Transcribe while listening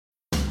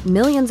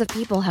Millions of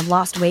people have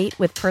lost weight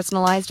with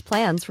personalized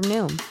plans from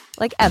Noom.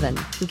 Like Evan,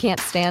 who can't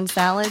stand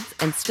salads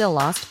and still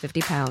lost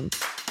 50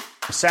 pounds.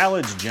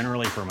 Salads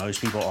generally for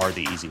most people are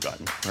the easy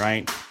button,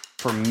 right?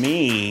 For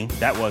me,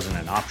 that wasn't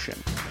an option.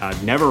 I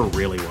never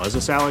really was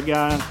a salad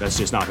guy. That's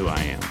just not who I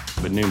am.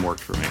 But Noom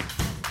worked for me.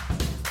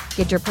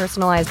 Get your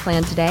personalized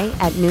plan today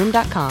at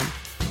Noom.com.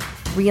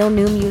 Real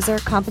Noom user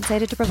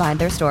compensated to provide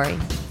their story.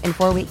 In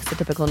 4 weeks, the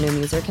typical Noom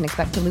user can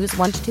expect to lose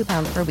 1 to 2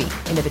 pounds per week.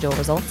 Individual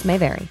results may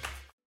vary.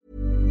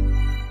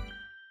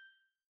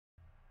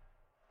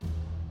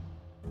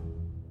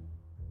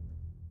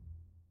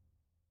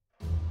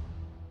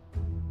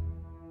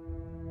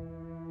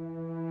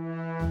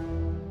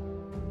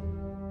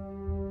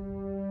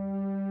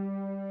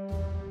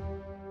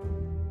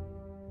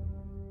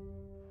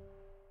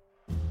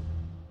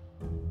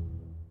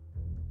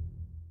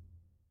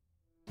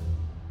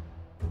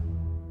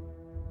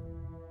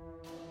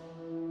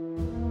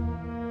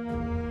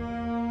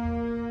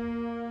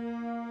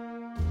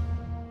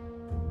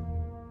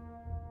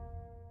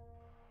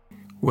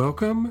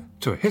 Welcome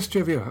to A History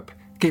of Europe,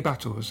 Key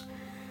Battles,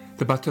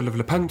 the Battle of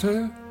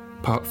Lepanto,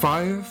 Part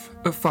 5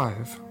 of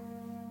 5.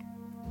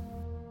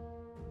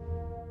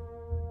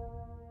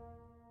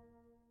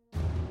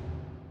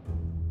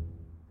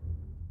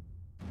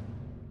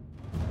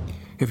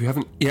 If you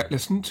haven't yet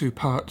listened to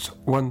Parts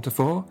 1 to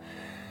 4,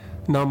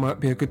 now might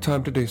be a good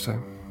time to do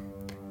so.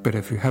 But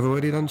if you have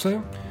already done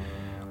so,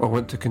 or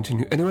want to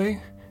continue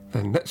anyway,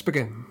 then let's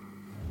begin.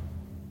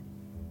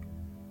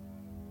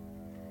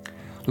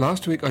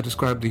 Last week I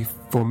described the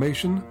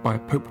formation by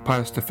Pope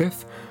Pius V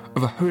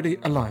of a Holy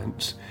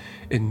Alliance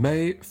in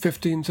May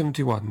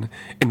 1571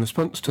 in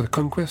response to the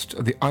conquest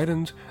of the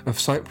island of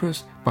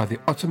Cyprus by the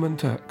Ottoman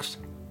Turks.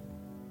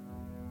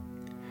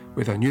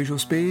 With unusual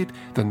speed,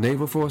 the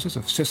naval forces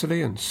of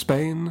Sicily and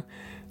Spain,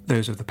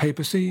 those of the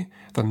Papacy,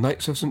 the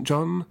Knights of St.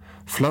 John,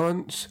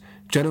 Florence,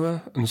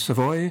 Genoa and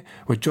Savoy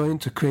were joined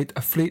to create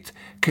a fleet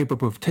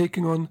capable of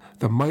taking on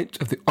the might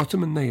of the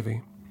Ottoman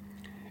navy.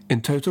 In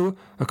total,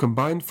 a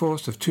combined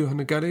force of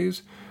 200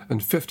 galleys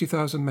and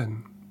 50,000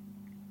 men.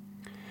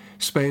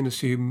 Spain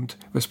assumed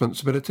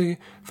responsibility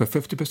for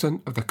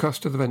 50% of the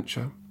cost of the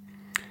venture,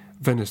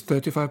 Venice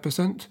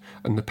 35%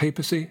 and the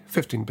Papacy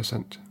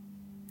 15%.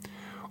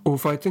 All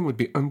fighting would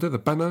be under the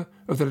banner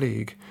of the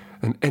League,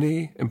 and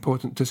any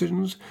important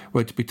decisions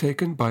were to be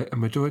taken by a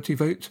majority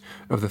vote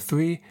of the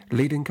three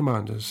leading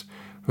commanders,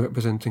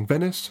 representing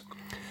Venice,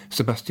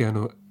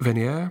 Sebastiano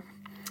Venier,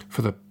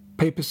 for the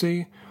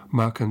Papacy,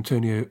 Marc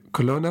Antonio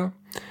Colonna,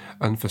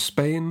 and for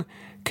Spain,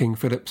 King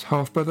Philip's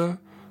half-brother,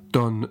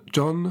 Don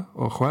John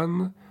or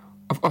Juan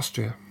of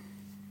Austria.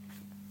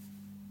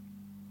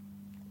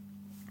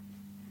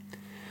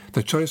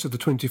 The choice of the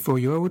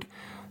 24-year-old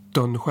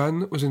Don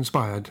Juan was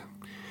inspired.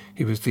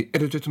 He was the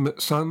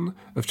illegitimate son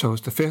of Charles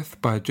V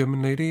by a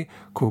German lady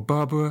called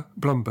Barbara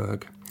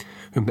Blomberg,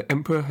 whom the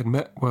Emperor had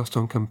met whilst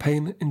on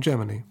campaign in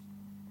Germany.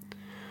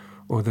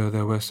 Although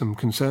there were some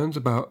concerns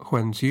about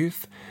Juan's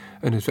youth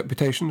and his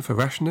reputation for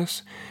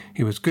rashness,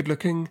 he was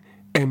good-looking,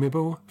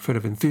 amiable, full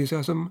of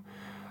enthusiasm,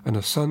 and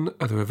a son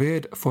of the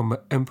revered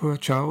former Emperor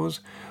Charles,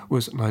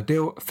 was an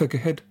ideal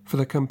figurehead for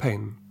the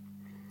campaign.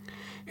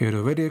 He had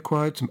already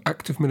acquired some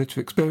active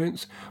military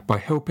experience by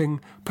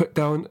helping put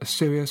down a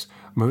serious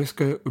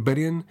Morisco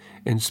rebellion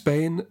in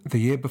Spain the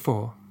year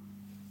before.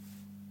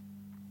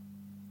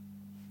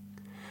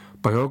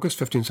 By August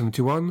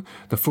 1571,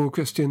 the full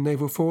Christian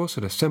naval force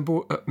had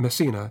assembled at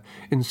Messina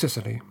in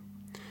Sicily.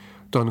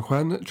 Don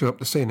Juan drew up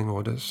the sailing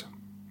orders.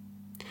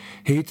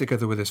 He,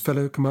 together with his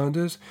fellow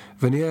commanders,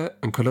 Venier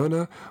and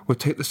Colonna, would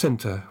take the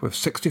centre with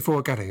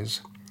 64 galleys.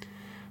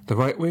 The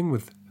right wing,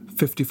 with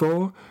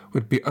 54,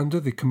 would be under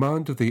the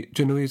command of the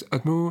Genoese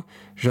admiral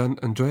Gian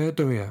Andrea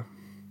Doria.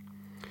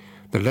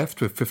 The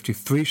left, with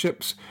 53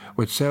 ships,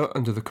 would sail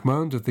under the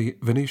command of the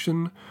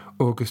Venetian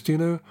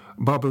Augustino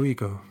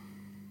Barbarigo.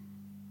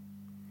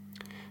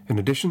 In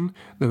addition,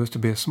 there was to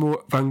be a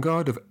small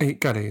vanguard of 8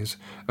 galleys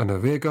and a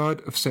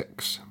rearguard of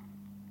 6.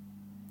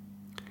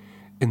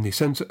 In the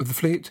centre of the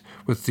fleet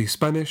was the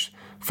Spanish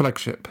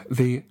flagship,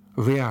 the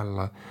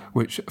Real,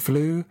 which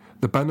flew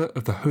the banner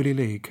of the Holy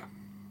League.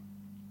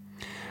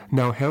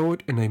 Now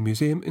held in a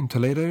museum in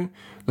Toledo,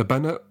 the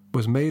banner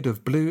was made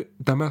of blue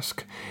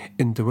damask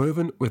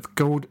interwoven with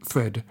gold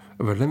thread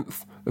of a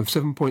length of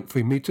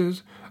 7.3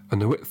 metres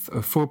and a width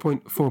of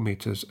 4.4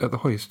 metres at the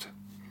hoist.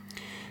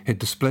 It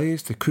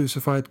displays the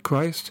crucified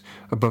Christ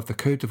above the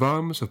coat of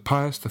arms of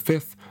Pius V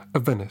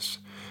of Venice,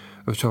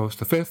 of Charles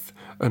V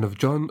and of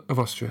John of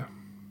Austria.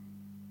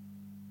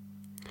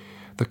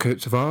 The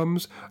coats of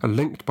arms are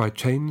linked by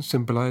chains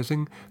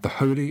symbolising the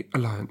Holy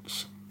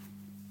Alliance.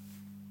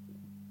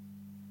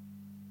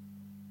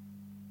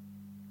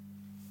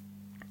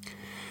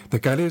 The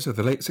galleys of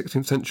the late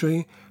 16th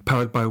century,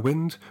 powered by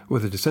wind, were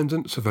the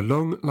descendants of a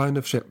long line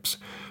of ships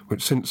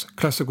which since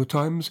classical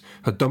times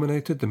had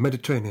dominated the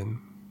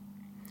Mediterranean.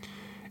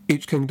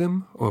 Each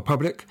kingdom, or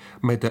republic,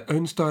 made their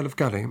own style of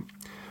galley,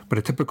 but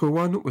a typical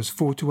one was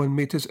 41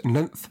 metres in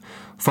length,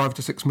 5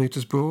 to 6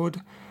 metres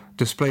broad,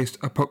 displaced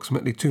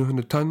approximately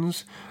 200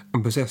 tons,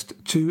 and possessed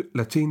 2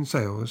 lateen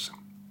sails.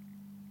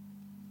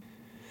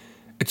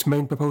 Its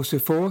main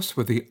propulsive force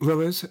were the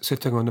rowers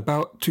sitting on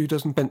about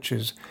 24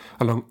 benches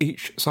along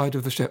each side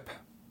of the ship.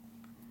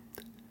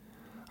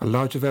 A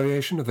larger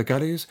variation of the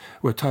galleys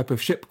were a type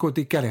of ship called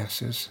the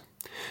galleasses.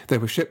 They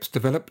were ships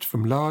developed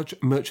from large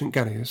merchant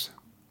galleys.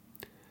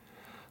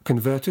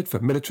 Converted for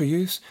military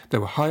use, they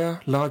were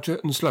higher,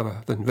 larger and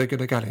slower than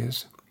regular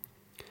galleys.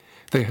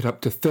 They had up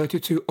to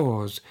 32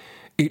 oars,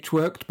 each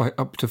worked by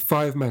up to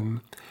 5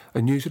 men,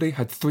 and usually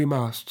had 3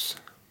 masts.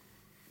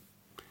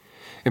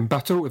 In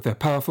battle with their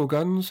powerful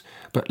guns,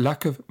 but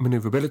lack of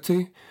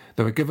manoeuvrability,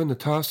 they were given the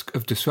task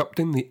of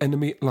disrupting the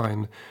enemy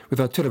line with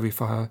artillery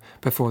fire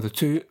before the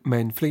 2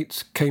 main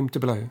fleets came to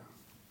blow.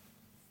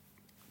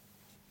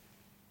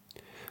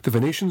 The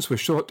Venetians were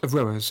short of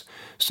rowers,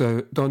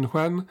 so Don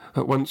Juan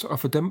at once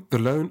offered them the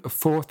loan of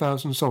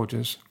 4,000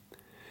 soldiers.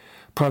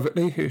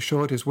 Privately, he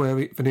assured his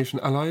wary Venetian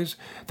allies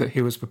that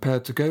he was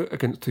prepared to go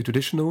against the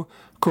traditional,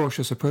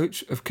 cautious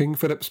approach of King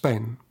Philip's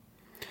Spain.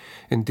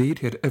 Indeed,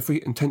 he had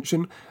every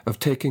intention of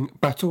taking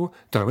battle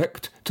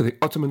direct to the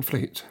Ottoman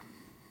fleet.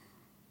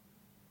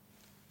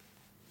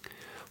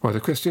 While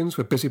the Christians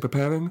were busy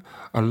preparing,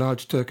 a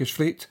large Turkish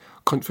fleet,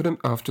 confident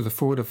after the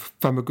fall of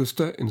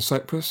Famagusta in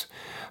Cyprus,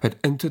 had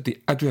entered the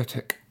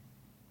Adriatic.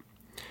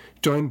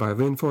 Joined by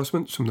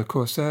reinforcements from the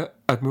corsair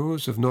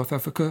admirals of North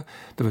Africa,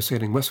 they were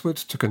sailing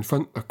westwards to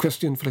confront a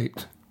Christian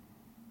fleet.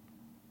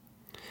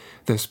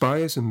 Their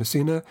spies in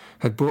Messina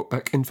had brought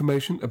back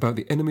information about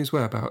the enemy's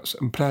whereabouts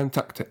and planned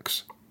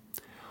tactics.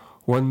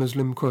 One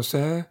Muslim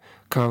corsair,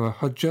 Kara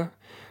Hodja,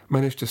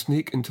 managed to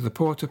sneak into the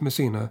port of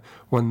Messina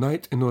one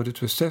night in order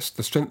to assess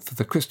the strength of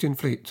the Christian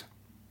fleet.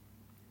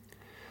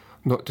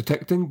 Not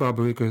detecting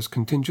Barbarigo's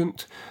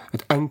contingent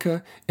at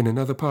anchor in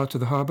another part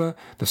of the harbour,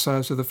 the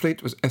size of the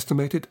fleet was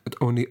estimated at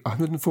only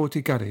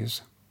 140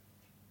 galleys.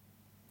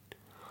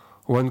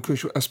 One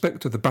crucial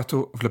aspect of the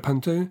Battle of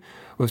Lepanto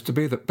was to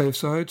be that both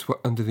sides were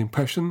under the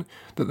impression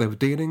that they were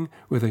dealing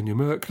with a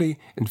numerically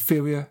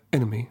inferior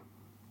enemy.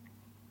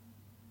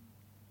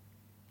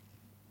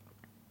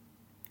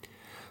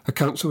 A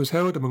council was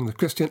held among the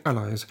Christian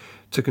allies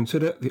to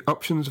consider the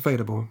options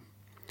available.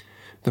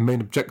 The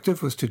main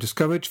objective was to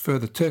discourage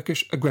further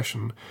Turkish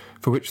aggression,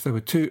 for which there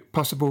were 2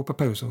 possible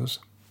proposals.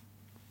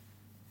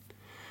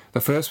 The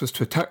first was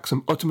to attack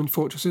some Ottoman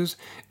fortresses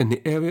in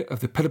the area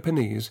of the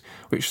Peloponnese,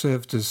 which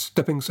served as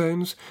stepping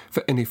stones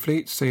for any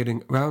fleet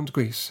sailing round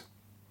Greece.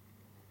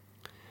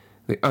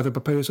 The other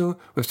proposal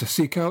was to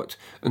seek out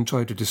and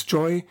try to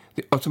destroy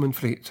the Ottoman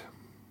fleet.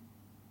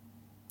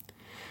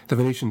 The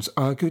Venetians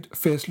argued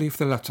fiercely for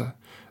the latter,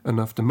 and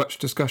after much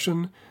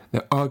discussion,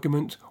 their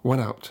argument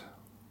won out.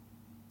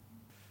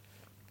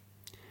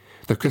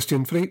 The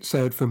Christian fleet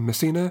sailed from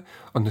Messina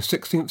on the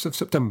 16th of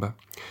September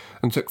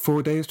and took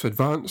 4 days to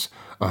advance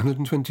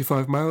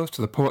 125 miles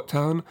to the port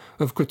town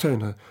of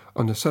Crotona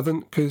on the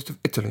southern coast of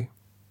Italy.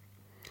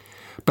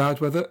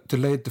 Bad weather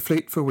delayed the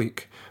fleet for a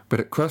week, but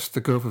it crossed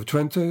the Gulf of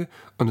Trento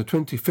on the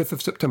 25th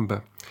of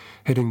September,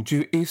 heading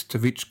due east to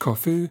reach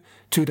Corfu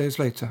 2 days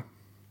later.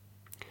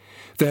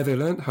 There they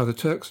learnt how the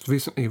Turks had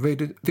recently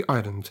raided the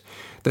island,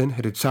 then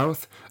headed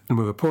south and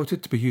were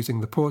reported to be using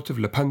the port of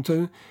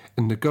Lepanto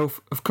in the Gulf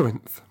of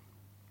Corinth.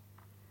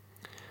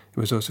 It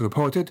was also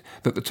reported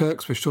that the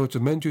Turks were short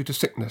of men due to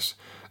sickness,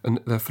 and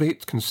that their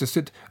fleet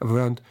consisted of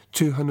around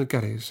 200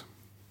 galleys.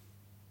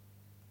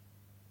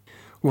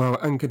 While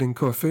anchored in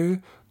Corfu,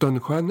 Don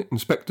Juan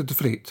inspected the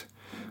fleet,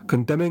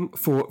 condemning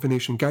 4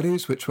 Venetian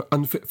galleys which were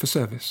unfit for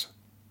service.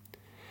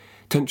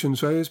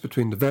 Tensions rose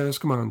between the various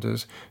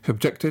commanders who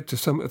objected to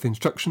some of the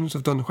instructions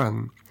of Don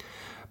Juan,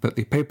 but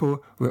the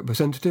papal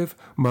representative,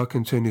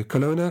 Marcantonio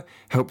Colonna,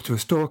 helped to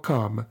restore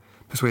calm,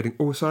 persuading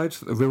all sides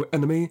that the real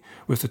enemy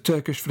was the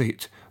Turkish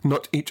fleet,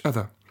 not each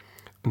other,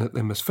 and that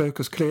they must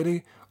focus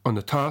clearly on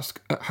the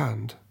task at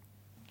hand.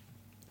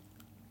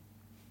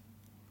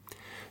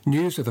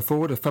 News of the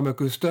fall of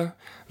Famagusta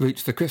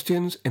reached the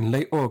Christians in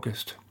late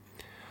August.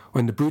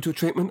 When the brutal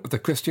treatment of the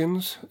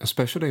Christians,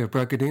 especially of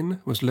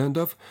Bragadin, was learned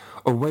of,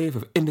 a wave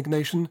of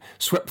indignation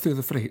swept through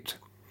the fleet.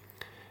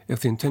 If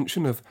the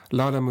intention of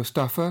Lala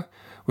Mustafa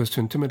was to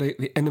intimidate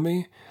the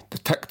enemy, the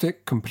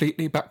tactic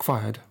completely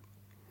backfired.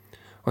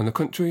 On the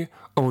contrary,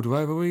 old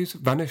rivalries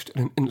vanished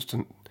in an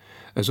instant,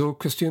 as all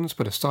Christians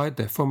put aside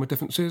their former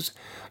differences,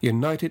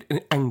 united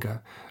in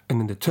anger and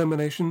in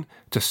determination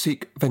to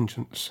seek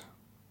vengeance.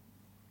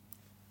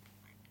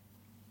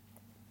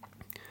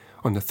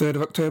 On the 3rd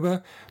of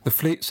October, the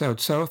fleet sailed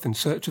south in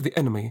search of the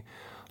enemy,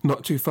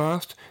 not too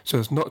fast so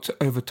as not to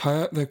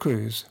overtire their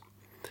crews.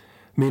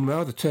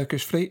 Meanwhile, the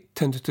Turkish fleet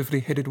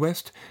tentatively headed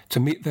west to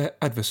meet their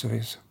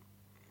adversaries.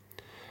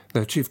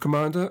 Their chief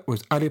commander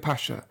was Ali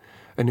Pasha,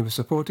 and he was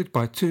supported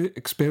by 2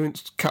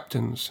 experienced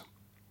captains.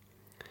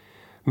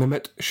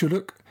 Mehmet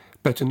Shuluk,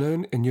 better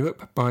known in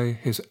Europe by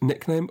his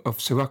nickname of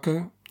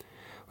Sirocco,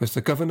 was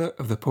the governor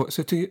of the port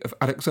city of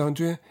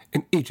Alexandria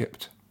in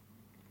Egypt,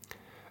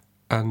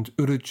 and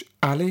Uruj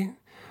Ali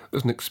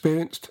was an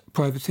experienced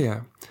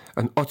privateer,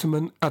 an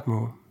Ottoman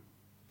admiral.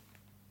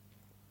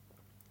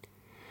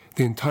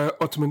 The entire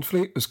Ottoman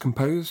fleet was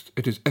composed,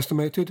 it is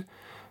estimated,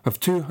 of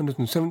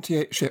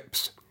 278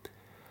 ships,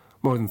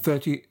 more than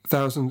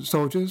 30,000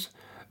 soldiers,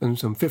 and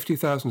some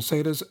 50,000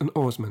 sailors and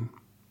oarsmen.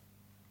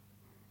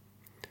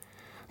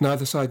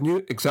 Neither side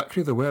knew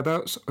exactly the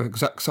whereabouts or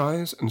exact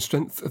size and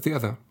strength of the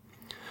other,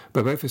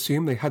 but both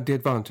assumed they had the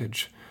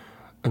advantage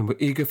and were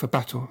eager for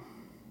battle.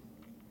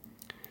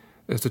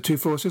 As the two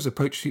forces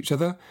approached each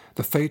other,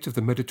 the fate of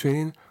the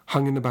Mediterranean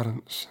hung in the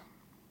balance.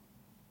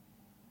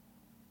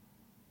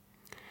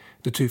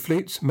 The two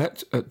fleets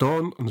met at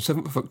dawn on the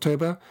 7th of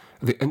October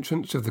at the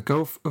entrance of the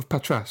Gulf of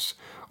Patras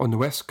on the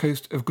west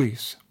coast of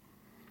Greece.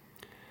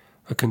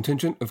 A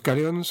contingent of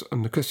galleons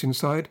on the Christian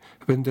side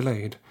had been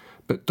delayed,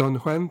 but Don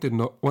Juan did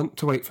not want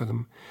to wait for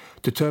them,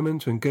 determined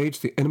to engage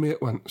the enemy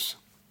at once.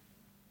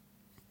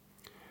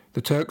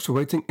 The Turks were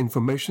waiting in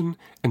formation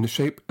in the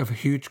shape of a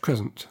huge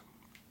crescent.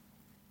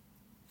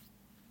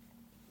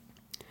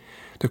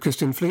 The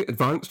Christian fleet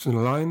advanced in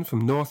a line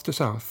from north to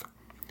south.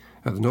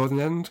 At the northern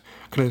end,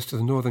 close to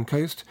the northern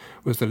coast,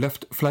 was the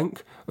left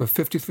flank of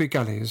 53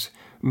 galleys,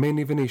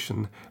 mainly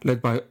Venetian,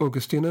 led by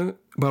Agostino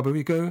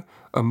Barbarigo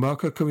and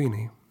Marco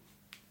Carini.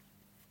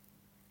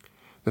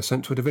 The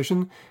central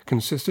division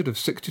consisted of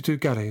 62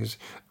 galleys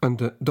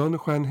under Don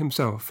Juan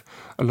himself,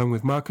 along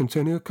with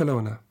Marcantonio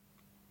Colonna.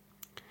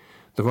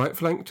 The right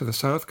flank to the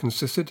south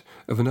consisted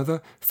of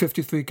another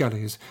 53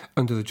 galleys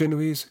under the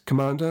Genoese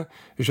commander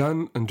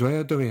Gian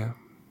Andrea Doria.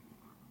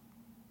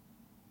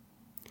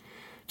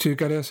 2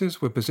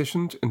 galleasses were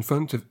positioned in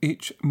front of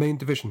each main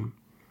division.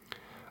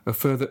 A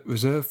further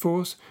reserve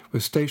force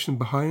was stationed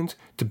behind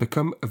to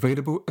become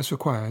available as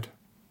required.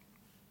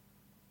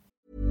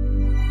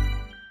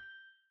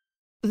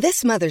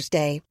 This Mother's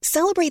Day,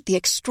 celebrate the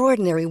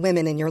extraordinary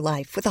women in your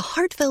life with a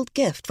heartfelt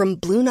gift from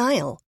Blue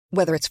Nile.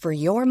 Whether it's for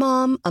your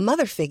mom, a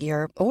mother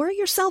figure, or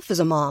yourself as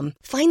a mom,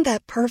 find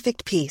that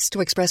perfect piece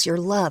to express your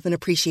love and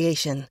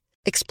appreciation.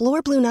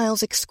 Explore Blue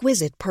Nile's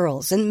exquisite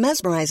pearls and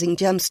mesmerizing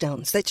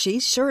gemstones that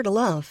she's sure to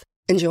love.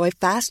 Enjoy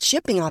fast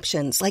shipping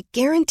options like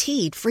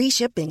guaranteed free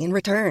shipping and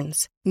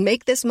returns.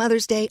 Make this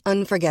Mother's Day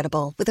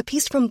unforgettable with a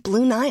piece from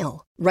Blue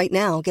Nile. Right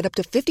now, get up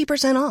to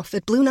 50% off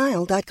at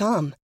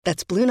BlueNile.com.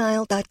 That's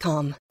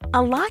BlueNile.com.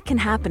 A lot can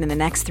happen in the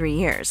next 3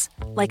 years.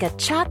 Like a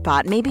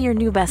chatbot may be your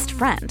new best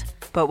friend.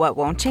 But what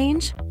won't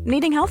change?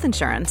 Needing health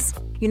insurance.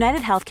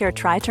 United Healthcare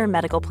Tri-Term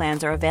Medical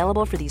Plans are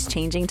available for these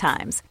changing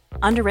times.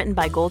 Underwritten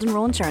by Golden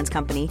Rule Insurance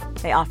Company,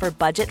 they offer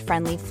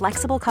budget-friendly,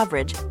 flexible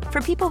coverage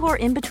for people who are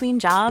in between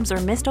jobs or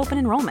missed open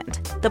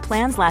enrollment. The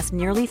plans last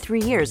nearly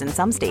 3 years in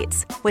some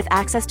states, with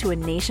access to a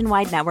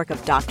nationwide network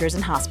of doctors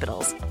and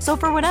hospitals. So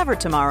for whatever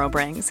tomorrow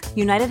brings,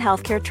 United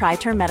Healthcare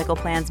Tri-Term Medical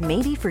Plans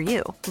may be for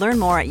you. Learn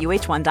more at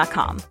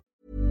uh1.com.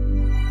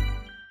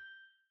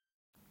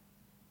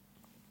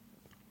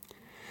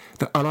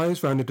 The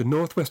Allies rounded the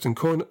northwestern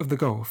corner of the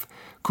Gulf,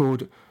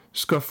 called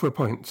Scoffre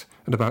Point,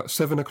 at about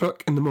 7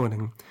 o'clock in the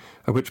morning,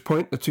 at which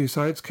point the two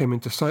sides came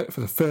into sight for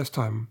the first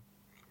time.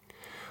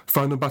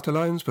 Final battle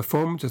lines were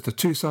formed as the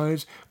two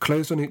sides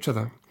closed on each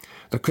other,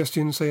 the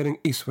Christians sailing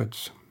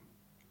eastwards.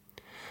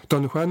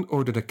 Don Juan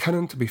ordered a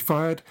cannon to be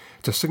fired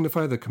to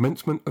signify the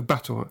commencement of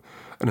battle,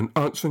 and an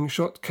answering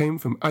shot came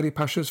from Ali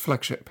Pasha's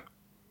flagship.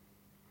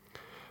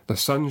 The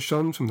sun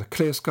shone from the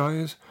clear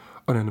skies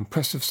on an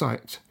impressive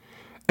sight,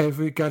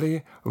 every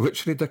galley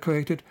richly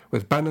decorated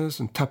with banners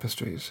and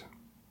tapestries.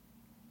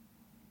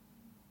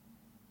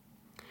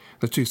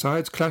 The two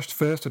sides clashed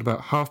first at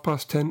about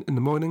 10:30 in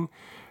the morning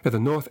at the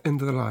north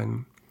end of the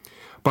line.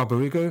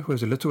 Barbarigo, who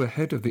was a little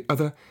ahead of the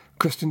other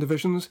Christian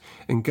divisions,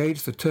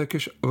 engaged the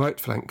Turkish right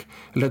flank,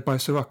 led by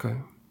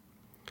Sirocco.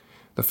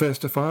 The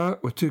first to fire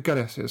were 2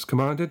 galleasses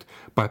commanded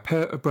by a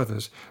pair of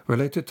brothers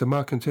related to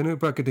Marcantino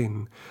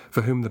Bragadin,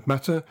 for whom the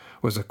matter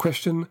was a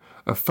question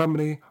of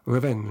family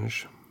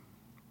revenge.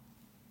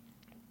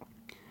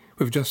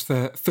 With just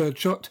their third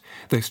shot,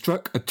 they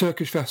struck a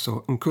Turkish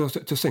vessel and caused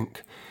it to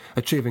sink,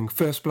 achieving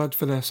first blood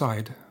for their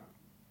side.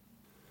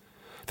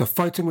 The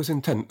fighting was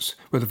intense,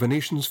 with the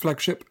Venetians'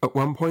 flagship at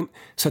one point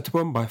set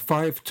upon by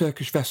 5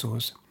 Turkish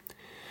vessels.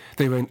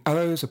 They rained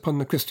arrows upon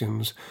the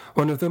Christians,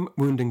 one of them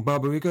wounding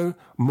Barbarigo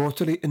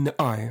mortally in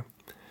the eye,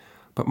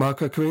 but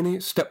Marco Carini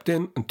stepped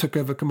in and took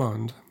over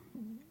command.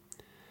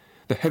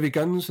 The heavy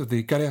guns of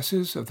the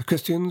galleasses of the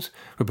Christians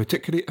were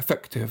particularly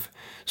effective,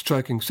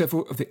 striking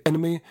several of the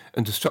enemy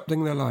and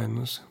disrupting their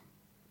lines.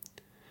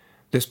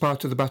 This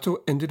part of the battle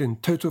ended in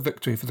total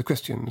victory for the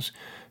Christians,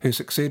 who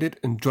succeeded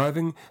in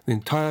driving the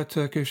entire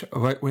Turkish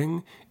right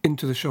wing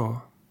into the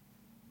shore.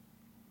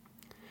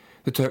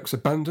 The Turks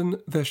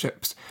abandoned their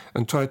ships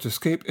and tried to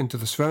escape into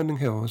the surrounding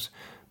hills,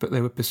 but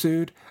they were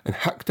pursued and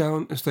hacked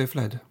down as they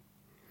fled.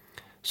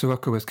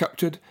 Sirocco was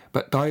captured,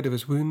 but died of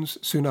his wounds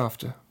soon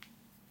after.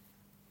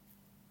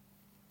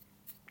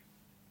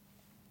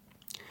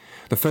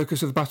 The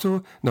focus of the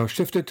battle now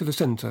shifted to the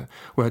centre,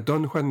 where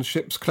Don Juan's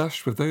ships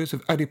clashed with those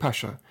of Ali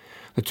Pasha,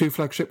 the 2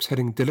 flagships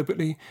heading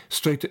deliberately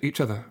straight at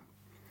each other.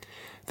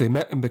 They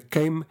met and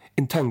became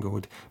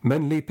entangled,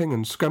 men leaping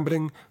and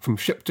scrambling from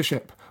ship to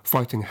ship,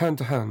 fighting hand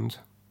to hand.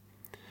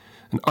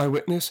 An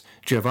eyewitness,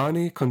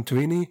 Giovanni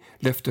Contarini,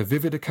 left a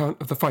vivid account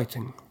of the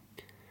fighting.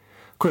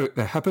 Quote,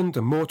 "There happened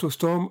a mortal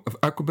storm of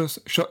arquebus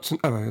shots and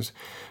arrows,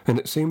 and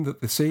it seemed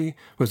that the sea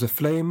was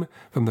aflame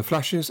from the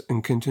flashes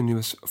and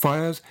continuous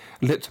fires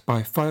lit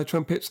by fire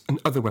trumpets and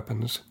other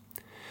weapons.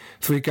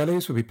 3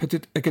 galleys would be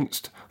pitted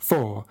against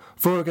 4,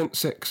 4 against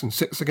 6, and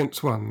 6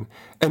 against 1,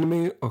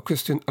 enemy or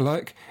Christian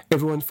alike,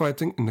 everyone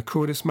fighting in the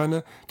cruelest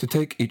manner to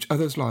take each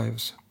other's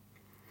lives.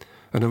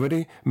 And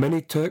already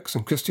many Turks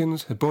and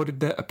Christians had boarded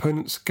their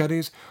opponents'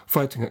 galleys,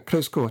 fighting at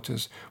close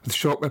quarters, with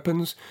short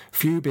weapons,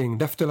 few being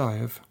left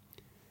alive.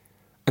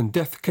 And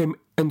death came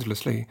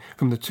endlessly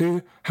from the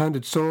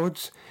 2-handed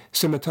swords,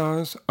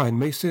 scimitars, iron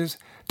maces,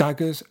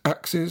 daggers,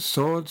 axes,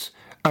 swords,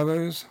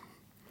 arrows.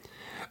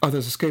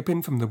 Others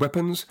escaping from the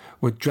weapons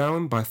were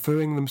drowned by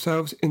throwing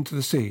themselves into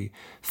the sea,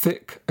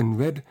 thick and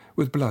red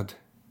with blood."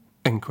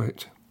 End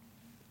quote.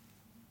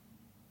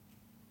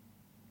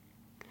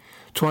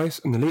 Twice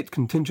an elite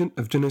contingent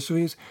of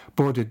Janissaries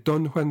boarded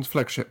Don Juan's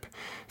flagship.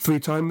 3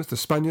 times the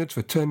Spaniards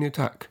returned the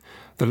attack,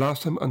 the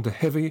last time under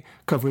heavy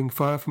covering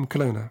fire from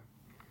Colonna.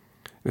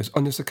 It was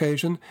on this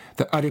occasion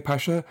that Ali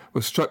Pasha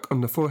was struck on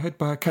the forehead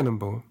by a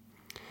cannonball.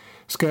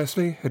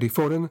 Scarcely had he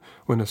fallen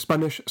when a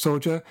Spanish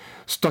soldier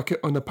stuck it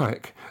on a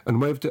pike and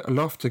waved it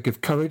aloft to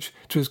give courage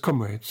to his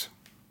comrades.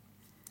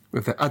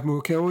 With their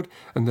admiral killed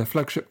and their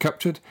flagship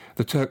captured,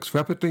 the Turks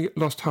rapidly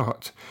lost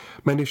heart.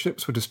 Many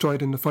ships were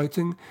destroyed in the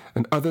fighting,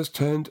 and others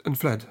turned and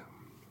fled.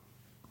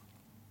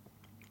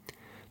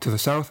 To the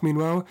south,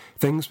 meanwhile,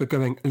 things were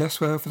going less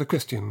well for the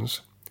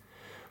Christians.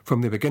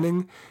 From the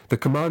beginning, the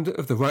commander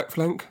of the right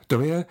flank,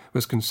 Doria,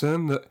 was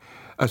concerned that,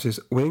 as his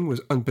wing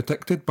was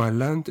unprotected by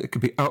land, it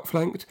could be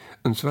outflanked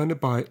and surrounded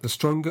by the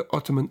stronger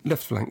Ottoman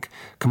left flank,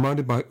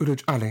 commanded by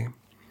Ulugh Ali.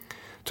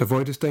 To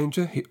avoid this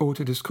danger, he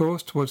altered his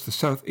course towards the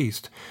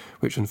southeast,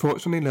 which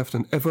unfortunately left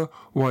an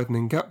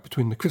ever-widening gap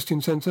between the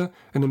Christian centre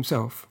and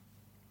himself.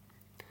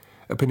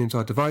 Opinions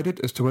are divided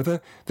as to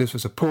whether this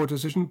was a poor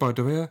decision by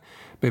Doria,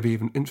 maybe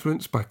even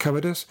influenced by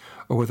cowardice,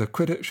 or whether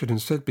credit should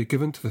instead be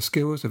given to the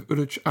skills of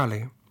Ulugh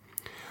Ali.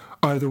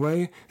 Either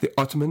way, the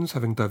Ottomans,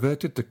 having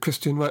diverted the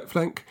Christian right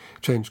flank,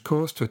 changed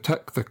course to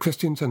attack the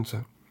Christian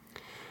centre.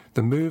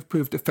 The move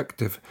proved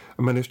effective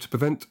and managed to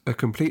prevent a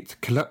complete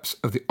collapse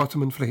of the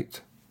Ottoman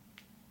fleet.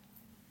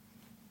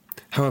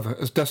 However,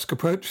 as dusk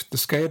approached, the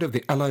scale of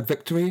the Allied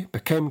victory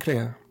became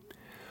clear.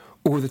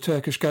 All the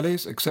Turkish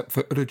galleys, except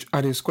for Ulugh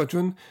Ali's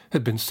squadron,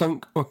 had been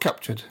sunk or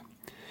captured.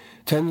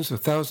 Tens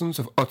of thousands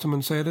of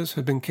Ottoman sailors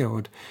had been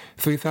killed,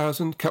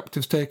 3,000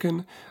 captives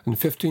taken, and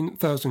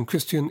 15,000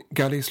 Christian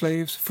galley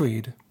slaves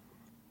freed.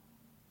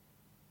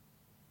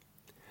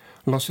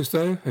 Losses,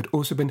 though, had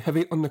also been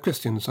heavy on the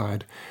Christian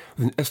side,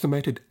 with an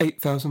estimated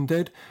 8,000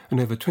 dead and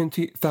over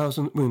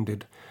 20,000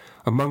 wounded,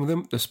 among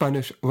them the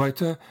Spanish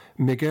writer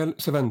Miguel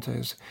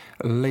Cervantes,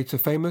 later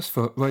famous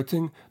for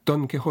writing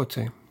Don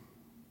Quixote.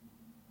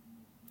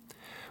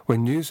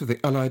 When news of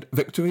the Allied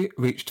victory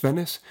reached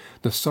Venice,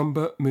 the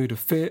sombre mood of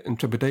fear and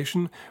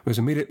trepidation was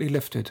immediately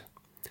lifted.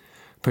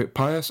 Pope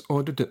Pius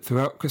ordered that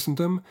throughout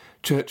Christendom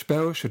church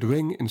bells should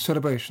ring in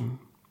celebration.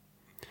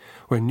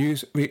 When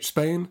news reached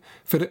Spain,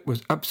 Philip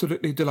was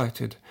absolutely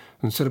delighted,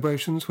 and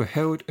celebrations were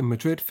held in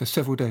Madrid for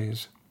several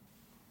days.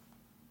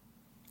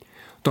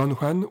 Don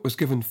Juan was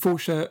given full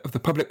share of the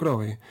public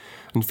glory,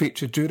 and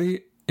featured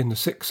duly in the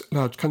 6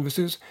 large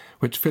canvases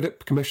which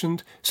Philip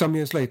commissioned some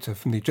years later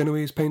from the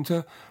Genoese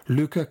painter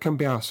Luca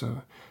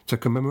Cambiaso to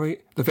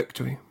commemorate the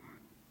victory.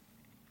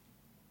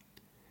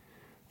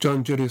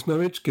 John Julius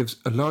Norwich gives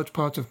a large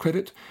part of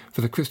credit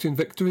for the Christian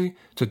victory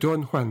to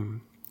Don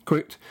Juan,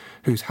 quote,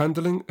 whose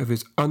handling of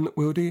his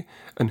unwieldy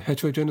and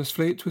heterogeneous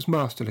fleet was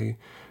masterly,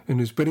 and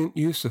whose brilliant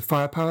use of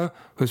firepower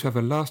was to have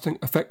a lasting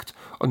effect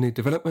on the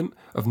development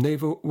of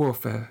naval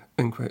warfare,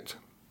 end quote.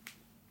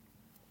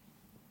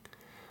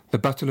 The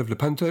Battle of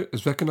Lepanto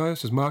is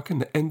recognised as marking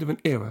the end of an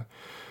era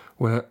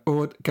where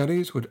oared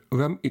galleys would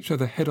ram each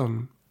other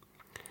head-on.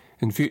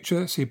 In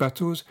future, sea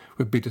battles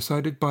would be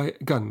decided by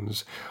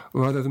guns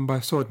rather than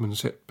by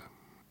swordsmanship.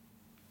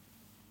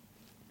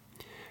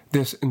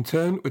 This, in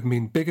turn, would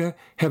mean bigger,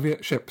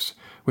 heavier ships,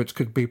 which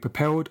could be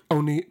propelled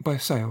only by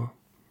sail.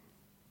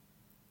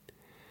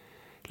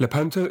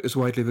 Lepanto is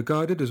widely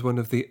regarded as one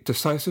of the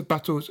decisive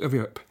battles of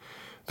Europe,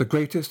 the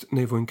greatest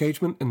naval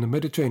engagement in the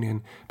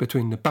Mediterranean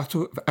between the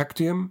Battle of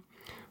Actium,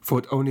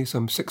 fought only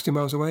some 60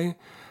 miles away,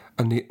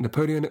 and the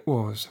Napoleonic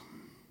Wars.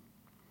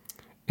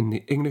 In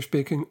the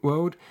English-speaking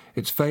world,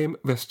 its fame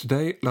rests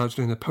today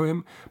largely in a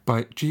poem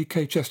by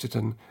G.K.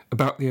 Chesterton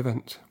about the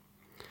event.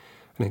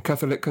 And in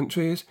Catholic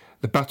countries,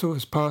 the battle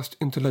has passed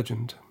into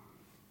legend.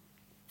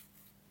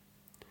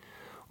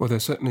 Although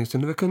certainly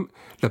significant,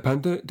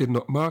 Lepanto did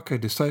not mark a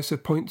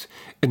decisive point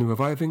in the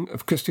reviving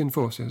of Christian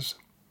forces.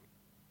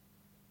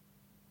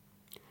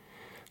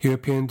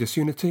 European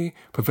disunity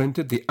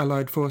prevented the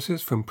Allied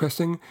forces from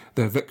pressing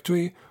their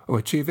victory or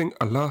achieving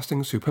a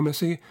lasting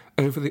supremacy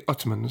over the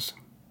Ottomans.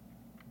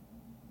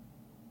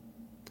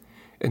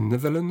 In the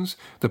Netherlands,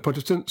 the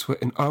Protestants were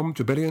in armed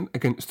rebellion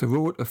against the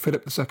rule of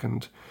Philip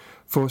II,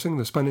 forcing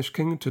the Spanish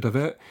king to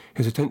divert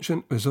his attention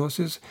and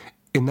resources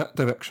in that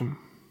direction.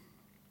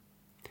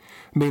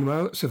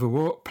 Meanwhile, civil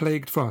war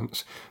plagued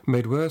France,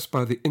 made worse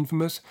by the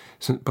infamous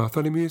St.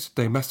 Bartholomew's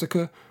Day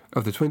massacre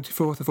of the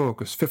 24th of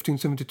August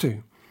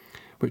 1572,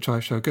 which I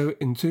shall go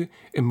into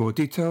in more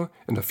detail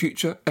in a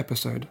future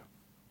episode.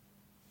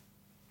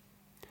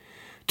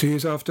 2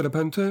 years after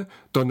Lepanto,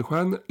 Don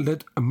Juan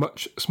led a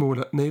much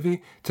smaller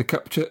navy to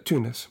capture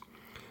Tunis,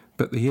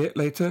 but a year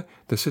later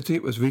the city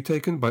was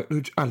retaken by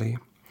Uj Ali,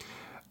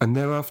 and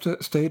thereafter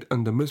stayed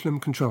under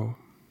Muslim control.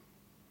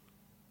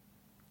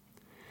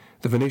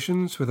 The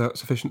Venetians, without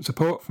sufficient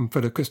support from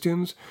fellow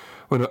Christians,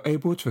 were not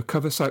able to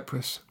recover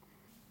Cyprus.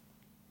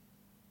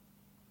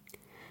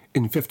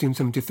 In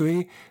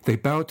 1573, they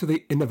bowed to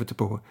the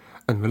inevitable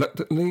and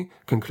reluctantly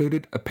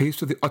concluded a peace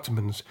with the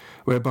Ottomans,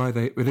 whereby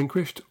they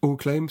relinquished all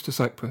claims to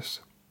Cyprus.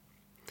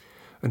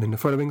 And in the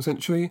following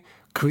century,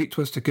 Crete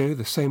was to go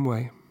the same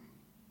way.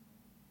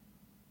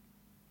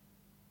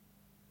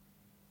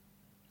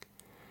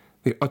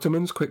 The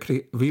Ottomans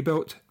quickly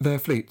rebuilt their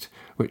fleet,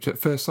 which at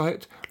first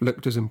sight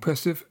looked as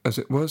impressive as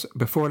it was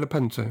before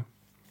Lepanto.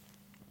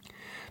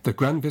 The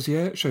Grand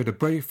Vizier showed a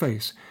brave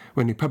face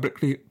when he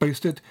publicly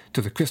boasted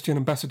to the Christian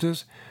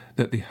ambassadors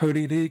that the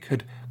Holy League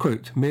had,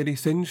 quote, merely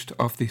singed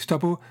off the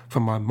stubble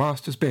from my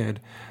master's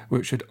beard,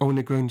 which had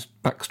only grown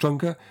back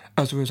stronger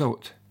as a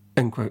result,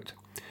 end quote.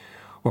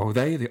 While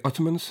they, the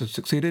Ottomans, had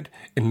succeeded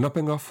in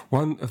lopping off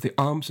one of the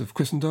arms of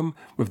Christendom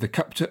with the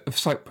capture of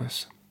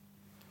Cyprus.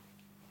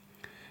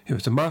 It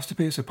was a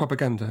masterpiece of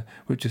propaganda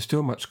which is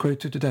still much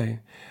quoted today,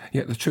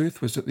 yet the truth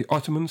was that the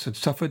Ottomans had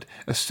suffered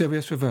a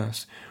serious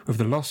reverse, with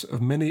the loss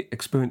of many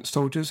experienced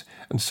soldiers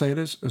and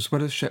sailors as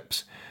well as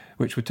ships,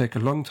 which would take a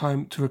long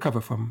time to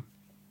recover from.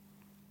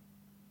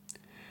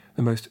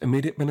 The most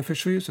immediate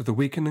beneficiaries of the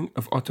weakening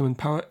of Ottoman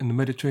power in the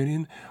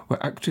Mediterranean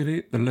were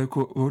actually the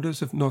local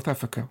rulers of North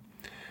Africa,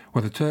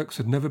 where the Turks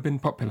had never been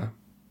popular.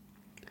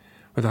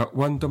 Without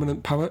one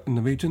dominant power in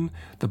the region,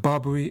 the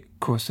Barbary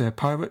corsair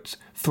pirates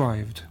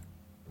thrived.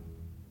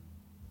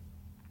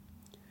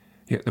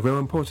 Yet the real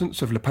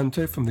importance of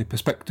Lepanto from the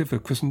perspective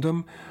of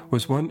Christendom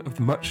was one of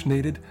the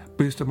much-needed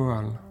boost of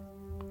morale.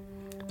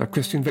 The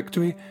Christian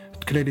victory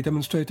had clearly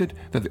demonstrated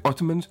that the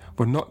Ottomans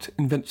were not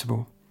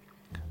invincible,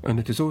 and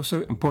it is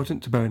also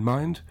important to bear in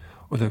mind,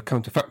 although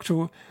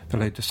counterfactual, that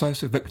a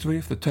decisive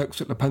victory for the Turks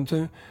at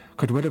Lepanto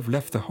could well have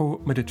left the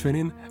whole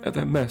Mediterranean at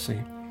their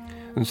mercy,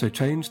 and so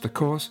changed the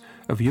course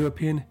of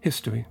European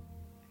history.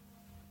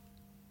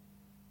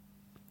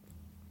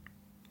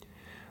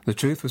 The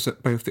truth was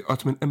that both the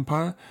Ottoman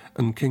Empire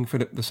and King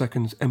Philip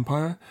II's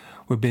empire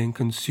were being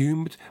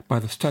consumed by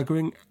the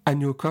staggering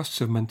annual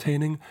costs of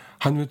maintaining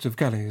hundreds of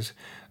galleys,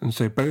 and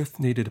so both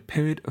needed a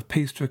period of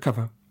peace to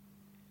recover.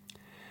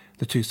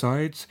 The two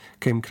sides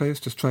came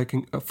close to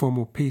striking a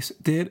formal peace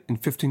deal in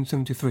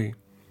 1573,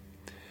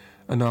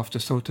 and after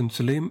Sultan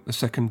Selim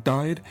II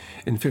died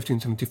in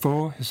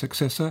 1574, his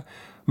successor,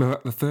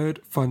 Murat III,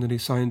 finally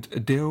signed a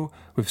deal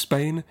with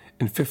Spain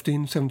in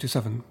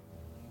 1577.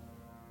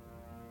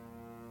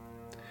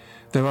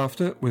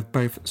 Thereafter, with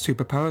both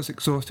superpowers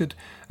exhausted,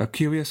 a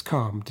curious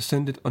calm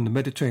descended on the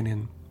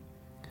Mediterranean.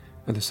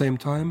 At the same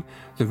time,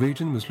 the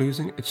region was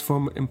losing its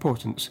former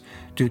importance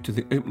due to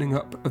the opening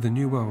up of the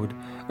New World,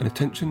 and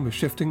attention was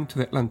shifting to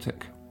the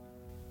Atlantic.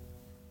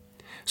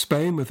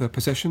 Spain, with her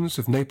possessions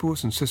of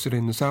Naples and Sicily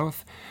in the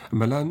south, and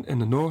Milan in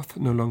the north,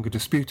 no longer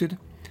disputed,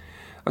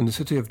 and the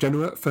city of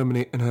Genoa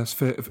firmly in her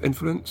sphere of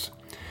influence,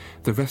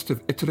 the rest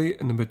of Italy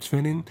and the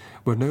Mediterranean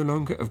were no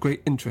longer of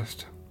great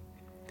interest.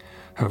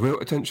 Her real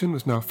attention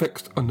was now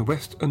fixed on the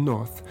west and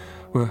north,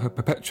 where her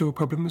perpetual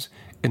problems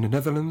in the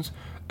Netherlands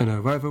and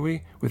her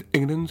rivalry with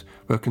England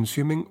were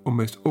consuming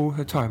almost all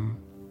her time.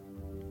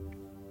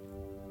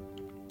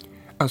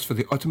 As for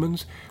the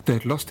Ottomans, they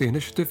had lost the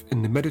initiative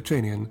in the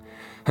Mediterranean,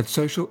 had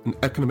social and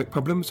economic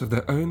problems of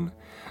their own,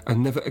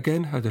 and never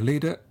again had a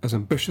leader as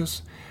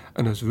ambitious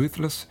and as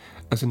ruthless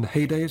as in the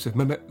heydays of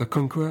Mehmet the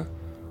Conqueror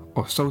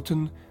or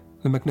Sultan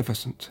the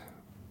Magnificent.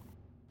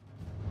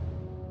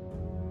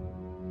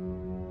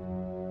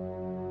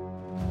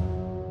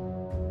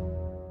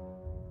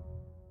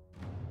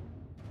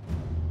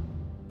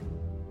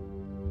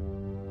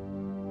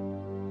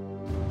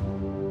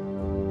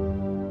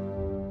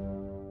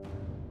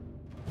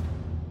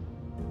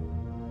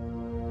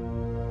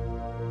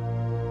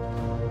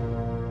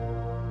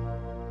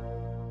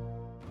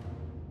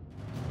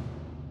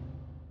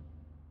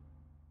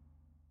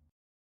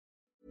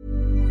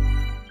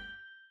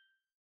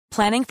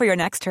 Planning for your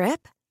next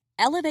trip?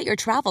 Elevate your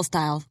travel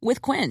style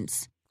with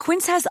Quince.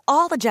 Quince has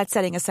all the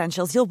jet-setting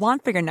essentials you'll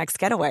want for your next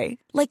getaway,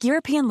 like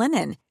European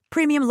linen,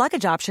 premium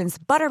luggage options,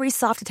 buttery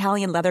soft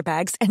Italian leather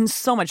bags, and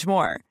so much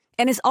more.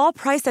 And is all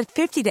priced at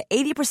 50 to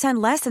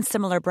 80% less than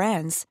similar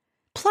brands.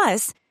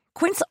 Plus,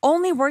 Quince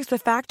only works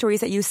with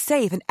factories that use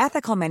safe and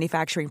ethical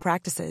manufacturing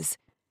practices.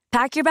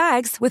 Pack your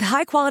bags with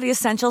high-quality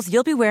essentials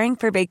you'll be wearing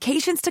for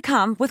vacations to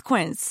come with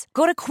Quince.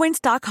 Go to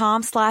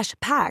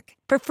quince.com/pack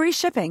for free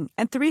shipping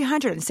and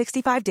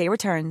 365-day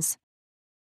returns.